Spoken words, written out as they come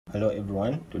Hello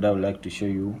everyone, today I would like to show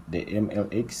you the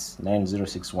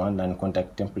MLX90614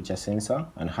 non-contact temperature sensor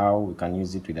and how we can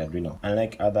use it with Arduino.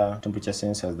 Unlike other temperature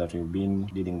sensors that we've been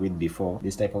dealing with before,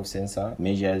 this type of sensor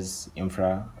measures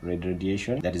infrared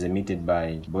radiation that is emitted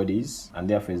by bodies, and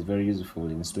therefore is very useful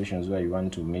in situations where you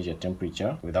want to measure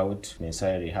temperature without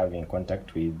necessarily having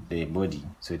contact with the body.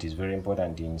 So it is very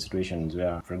important in situations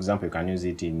where, for example, you can use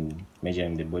it in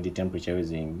measuring the body temperature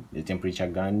using the temperature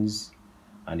guns,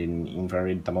 and in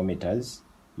infrared thermometers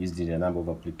used in a number of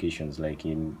applications, like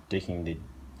in taking the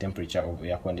temperature of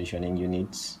air conditioning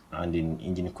units and in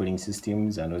engine cooling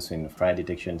systems and also in fire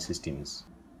detection systems.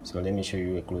 So let me show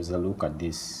you a closer look at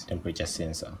this temperature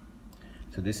sensor.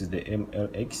 So this is the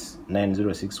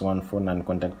MLX90614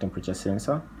 non-contact temperature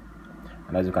sensor,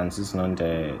 and as you can see, it's not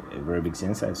a very big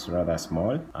sensor, it's rather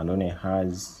small and only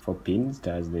has 4 pins. It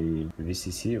has the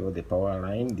VCC or the power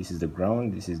line, this is the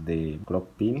ground, this is the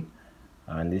clock pin,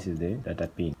 and this is the data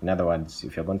pin. In other words,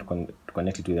 if you're going to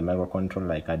connect it with a microcontroller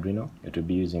like Arduino, it will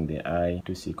be using the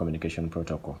I2C communication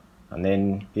protocol. And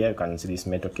then here you can see this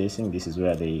metal casing. This is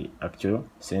where the actual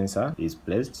sensor is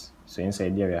placed. So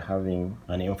inside here we are having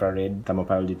an infrared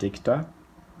thermopile detector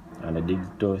and a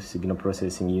digital signal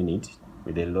processing unit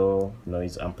with a low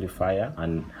noise amplifier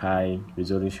and high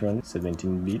resolution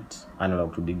 17-bit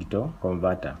analog to digital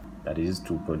converter that is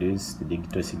to produce the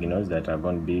digital signals that are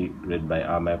going to be read by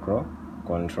our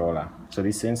microcontroller. So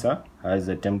this sensor has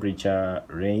a temperature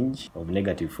range of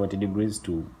 -40 degrees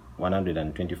to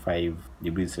 125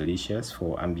 degrees Celsius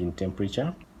for ambient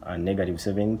temperature and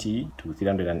 -70 to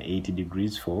 380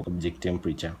 degrees for object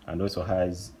temperature, and also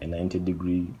has a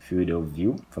 90-degree field of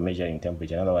view for measuring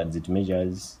temperature. In other words, it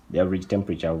measures the average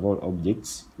temperature of all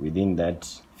objects within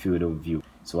that field of view.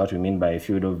 So what we mean by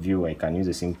field of view, I can use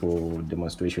a simple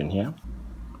demonstration here.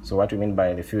 So what we mean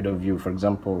by the field of view, for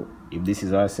example, if this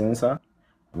is our sensor,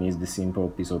 I use this simple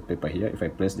piece of paper here. If I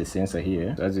place the sensor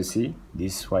here, so as you see,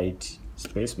 this white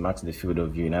space marks the field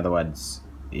of view. In other words,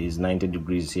 is 90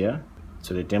 degrees here.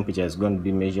 So the temperature is going to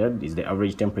be measured is the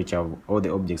average temperature of all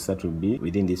the objects that will be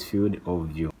within this field of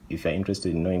view. If you're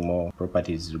interested in knowing more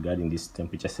properties regarding this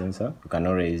temperature sensor, you can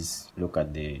always look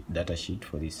at the data sheet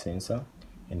for this sensor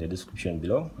in the description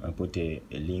below. I'll put a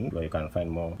link where you can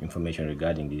find more information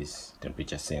regarding this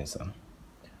temperature sensor.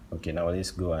 Okay, now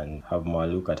let's go and have more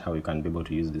look at how you can be able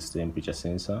to use this temperature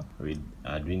sensor with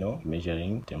Arduino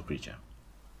measuring temperature.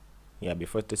 Yeah,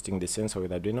 before testing the sensor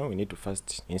with Arduino, we need to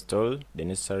first install the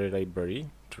necessary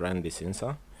library to run the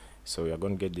sensor. So we are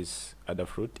going to get this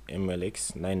Adafruit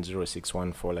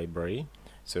MLX90614 library.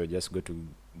 So just go to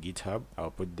GitHub.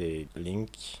 I'll put the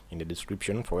link in the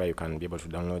description for where you can be able to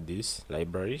download this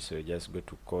library. So just go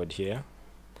to code here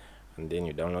and then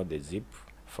you download the zip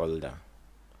folder.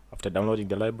 After downloading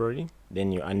the library,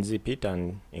 then you unzip it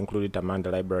and include it among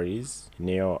the libraries in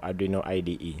your Arduino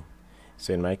IDE.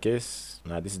 So in my case,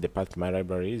 now this is the path to my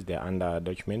libraries. They're under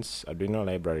Documents, Arduino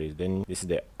Libraries. Then this is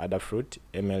the Adafruit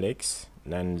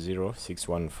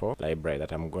MLX90614 library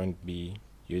that I'm going to be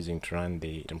using to run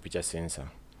the temperature sensor.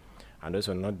 And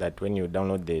also note that when you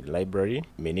download the library,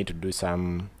 you may need to do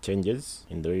some changes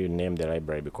in the way you name the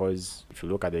library, because if you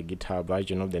look at the GitHub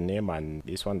version of the name and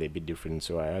this one, they're a bit different.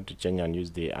 So I had to change and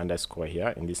use the underscore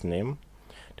here in this name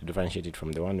to differentiate it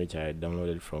from the one which I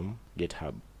downloaded from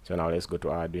GitHub. So now let's go to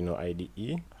Arduino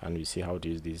IDE and we see how to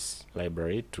use this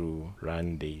library to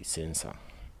run the sensor.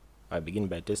 I begin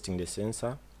by testing the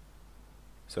sensor.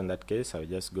 So in that case, I'll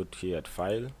just go to here at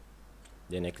File,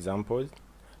 then Examples,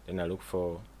 then I look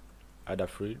for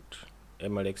Adafruit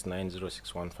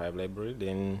MLX90615 library,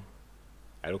 then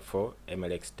I look for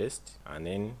MLX test and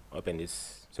then open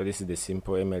this. So this is the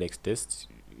simple MLX test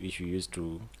which we use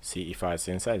to see if our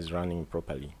sensor is running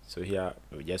properly. So here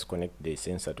we just connect the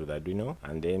sensor to the Arduino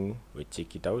and then we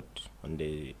check it out on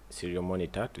the serial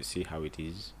monitor to see how it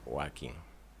is working.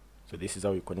 So this is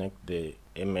how we connect the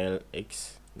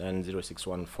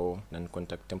MLX90614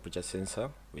 non-contact temperature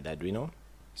sensor with Arduino.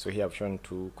 So here I've shown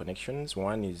 2 connections.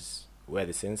 One is where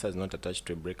the sensor is not attached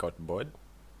to a breakout board.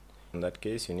 In that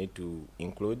case, you need to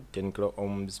include 10 kilo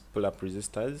ohms pull-up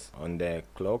resistors on the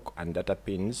clock and data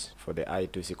pins for the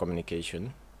I2C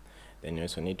communication. Then you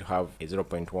also need to have a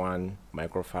 0.1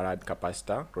 microfarad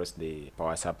capacitor across the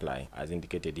power supply as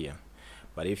indicated here.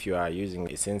 But if you are using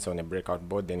a sensor on a breakout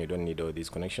board, then you don't need all these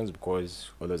connections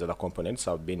because all those other components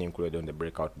have been included on the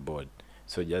breakout board.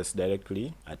 So just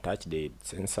directly attach the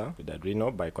sensor to the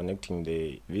Arduino by connecting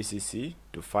the VCC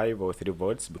to 5 or 3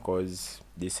 volts, because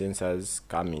these sensors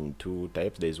come in 2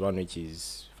 types. There is one which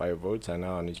is 5 volts and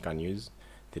another one which can use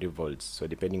 3 volts. So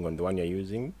depending on the one you're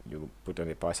using, you put on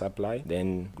the power supply,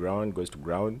 then ground goes to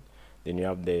ground, then you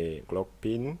have the clock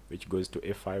pin which goes to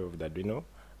F5 of the Arduino,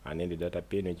 and then the data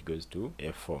pin which goes to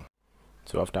F4.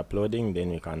 So after uploading,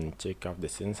 then we can check out the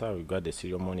sensor. We got the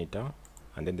serial monitor,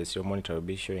 and then the serial monitor will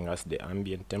be showing us the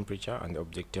ambient temperature and the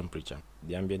object temperature.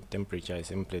 The ambient temperature is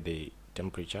simply the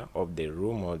temperature of the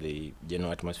room or the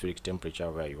general atmospheric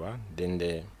temperature where you are. Then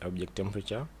the object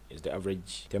temperature is the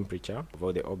average temperature of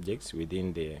all the objects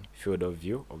within the field of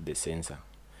view of the sensor.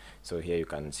 So here you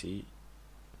can see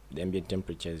the ambient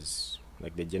temperature is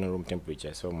like the general room temperature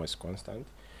is almost constant,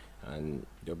 and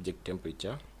the object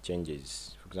temperature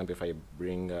changes. For example, if I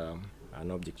bring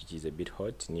an object which is a bit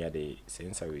hot near the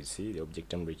sensor, we see the object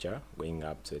temperature going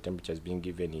up. So the temperature is being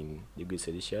given in degrees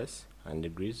Celsius and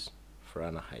degrees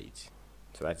Fahrenheit.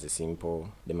 So that's a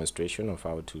simple demonstration of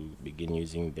how to begin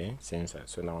using the sensor.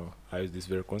 So now I use this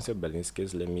very concept, but in this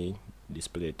case, let me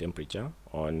display the temperature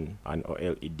on an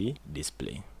OLED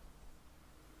display.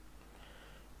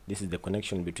 This is the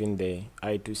connection between the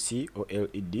I2C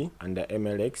OLED and the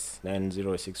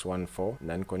MLX90614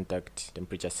 non-contact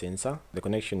temperature sensor. The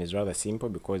connection is rather simple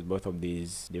because both of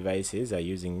these devices are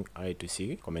using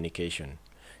I2C communication.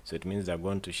 So it means they're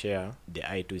going to share the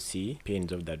I2C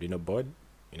pins of the Arduino board.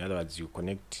 In other words, you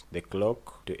connect the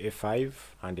clock to F5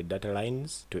 and the data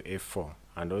lines to F4.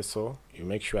 And also, you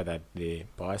make sure that the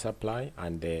power supply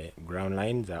and the ground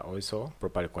lines are also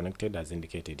properly connected as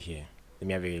indicated here. Let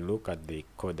me have a look at the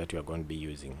code that we are going to be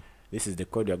using. This is the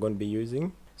code we are going to be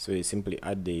using. So you simply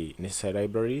add the necessary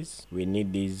libraries. We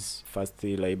need these first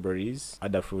three libraries: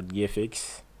 Adafruit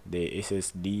GFX, the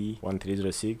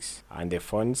SSD1306, and the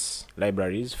fonts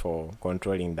libraries for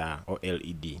controlling the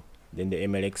OLED. Then the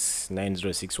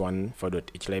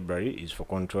MLX90614.h library is for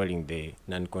controlling the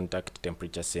non-contact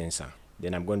temperature sensor.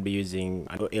 Then I'm going to be using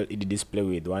an OLED display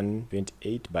with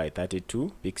 128 by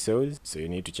 32 pixels. So you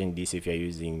need to change this if you're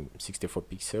using 64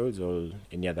 pixels or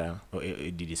any other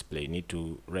OLED display. You need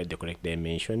to write the correct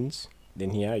dimensions. Then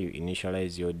here you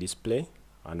initialize your display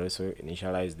and also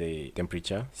initialize the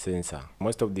temperature sensor.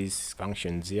 Most of these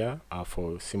functions here are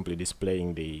for simply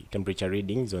displaying the temperature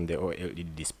readings on the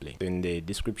OLED display. So in the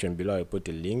description below, I put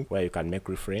a link where you can make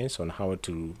reference on how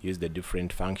to use the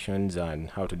different functions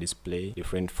and how to display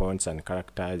different fonts and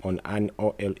characters on an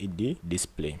OLED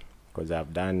display, because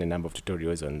I've done a number of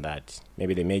tutorials on that.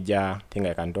 Maybe the major thing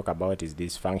I can talk about is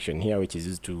this function here, which is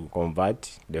used to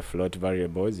convert the float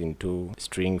variables into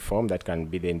string form that can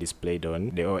be then displayed on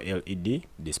the OLED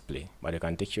display. But you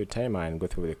can take your time and go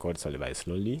through the code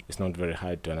slowly. It's not very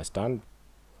hard to understand.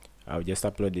 I'll just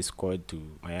upload this code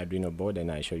to my Arduino board and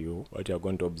I'll show you what you're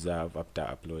going to observe after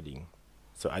uploading.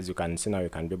 So as you can see now, you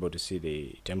can be able to see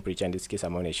the temperature. In this case,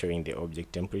 I'm only showing the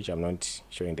object temperature. I'm not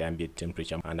showing the ambient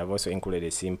temperature. And I've also included a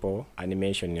simple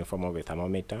animation in the form of a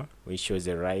thermometer, which shows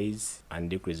a rise and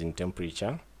decrease in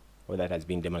temperature. All that has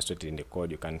been demonstrated in the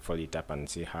code. You can follow it up and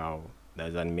see how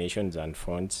those animations and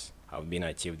fonts have been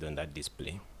achieved on that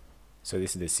display. So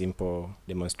this is the simple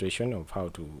demonstration of how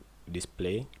to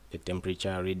display the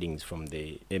temperature readings from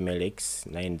the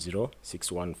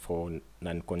MLX90614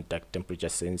 non-contact temperature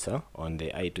sensor on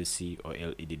the I2C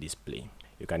OLED display.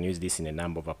 You can use this in a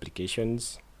number of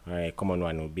applications. A common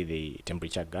one will be the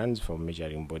temperature guns for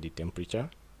measuring body temperature.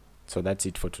 So that's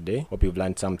it for today. Hope you've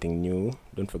learned something new.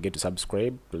 Don't forget to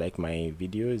subscribe, to like my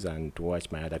videos, and to watch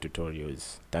my other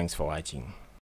tutorials. Thanks for watching.